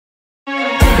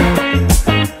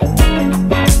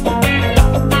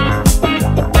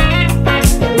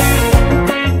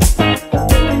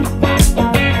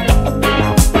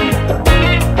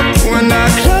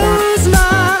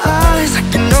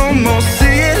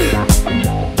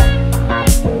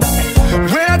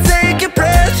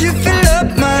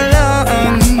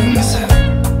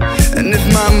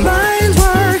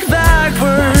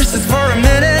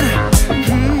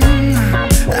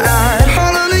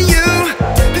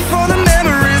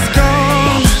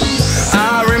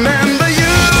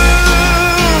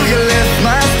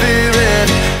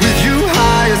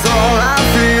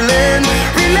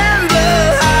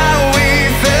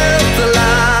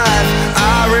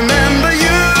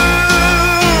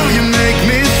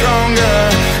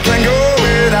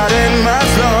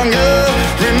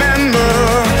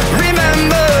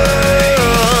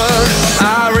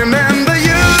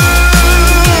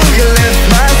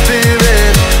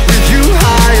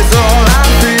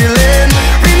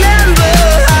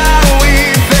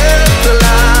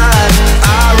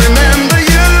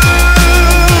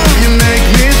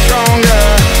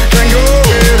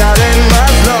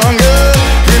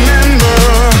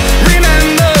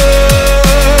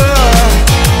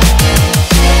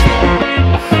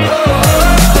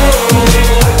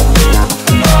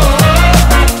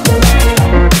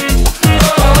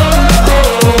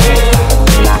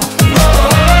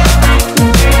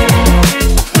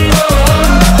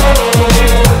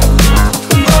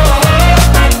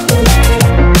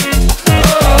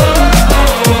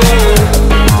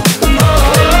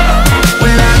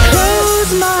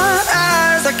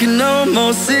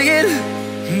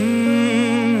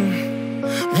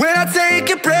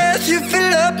your breath, you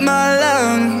fill up my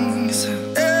lungs.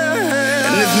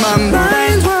 And if my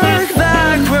mind worked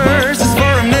backwards just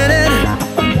for a minute,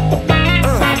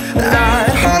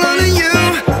 I'd hold on to you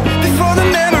before the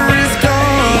memory's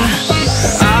gone.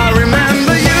 I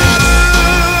remember you,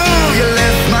 you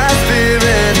lift my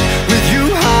spirit. With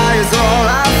you high is all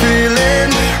I'm feeling.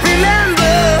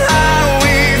 Remember how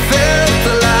we felt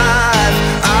alive.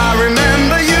 I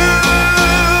remember you,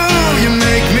 you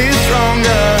make me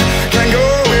stronger. Can't go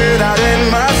without it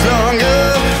much longer.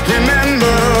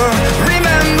 Remember,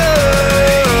 remember,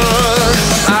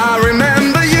 I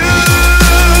remember you,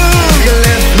 you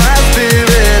lift my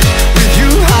spirit. With you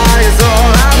high is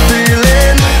all I'm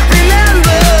feeling.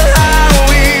 Remember how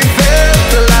we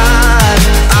felt alive.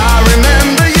 I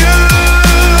remember you,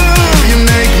 you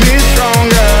make me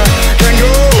stronger. Can't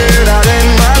go without it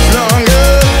much longer.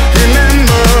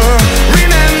 Remember,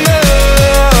 remember.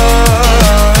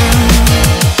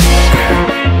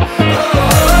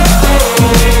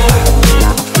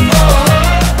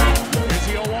 Here's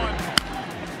the 0-1.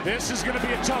 This is going to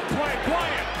be a tough play.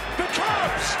 Bryant, the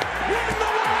Cubs win the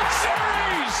World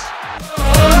Series!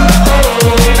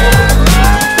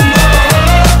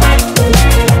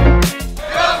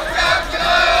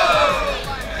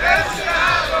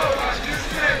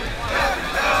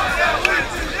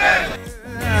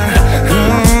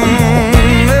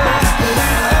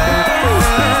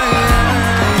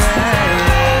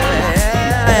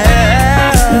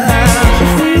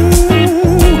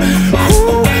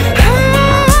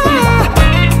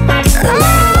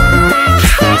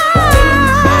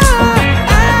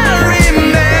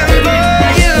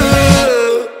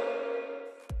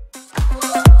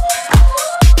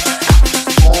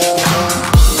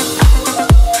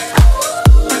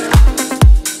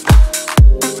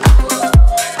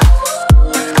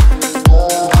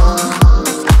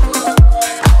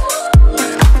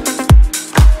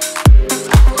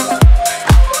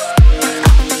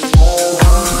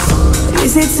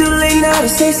 Is it too late now to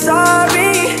say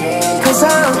sorry? Cause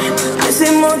I'm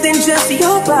missing more than just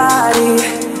your body.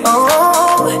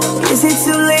 Oh, is it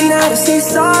too late now to say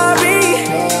sorry?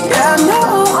 Yeah, I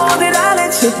know all that I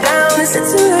let you down. Is it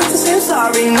too late to say I'm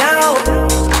sorry now?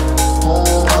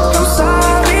 I'm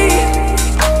sorry,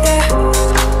 yeah.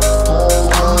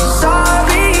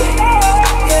 Sorry,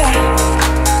 yeah.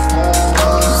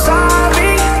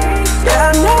 Sorry, yeah,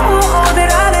 I know all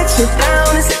that I let you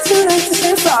down. Is it too late to say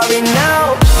I'm sorry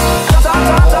now?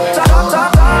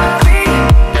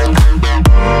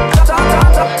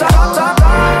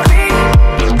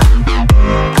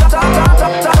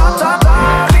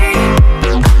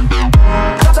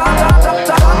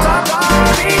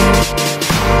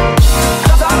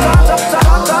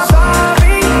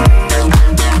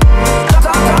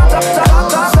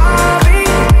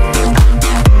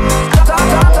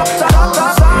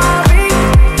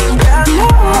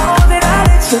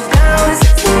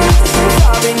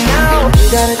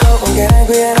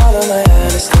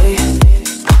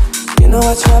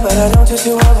 But I don't do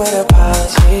too well with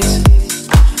apologies.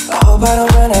 I hope I don't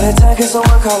run out of time, cause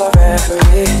someone call a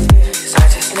referee. Cause I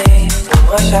just need one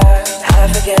more shot,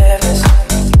 have forgiveness.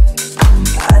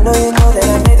 I know you know that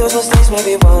I made those mistakes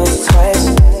maybe once or twice.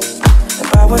 And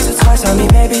by once or twice, I mean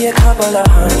maybe a couple of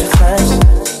 100 times.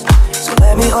 So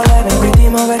let me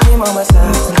redeem on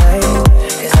myself tonight.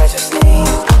 Cause I just need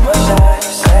one more shot,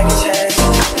 second chance.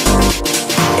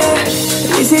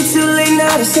 Yeah, is it too late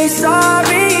now to say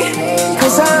sorry?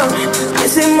 Cause I'm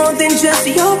missing more than just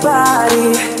your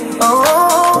body.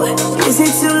 Oh, is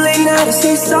it too late now to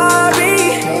say sorry?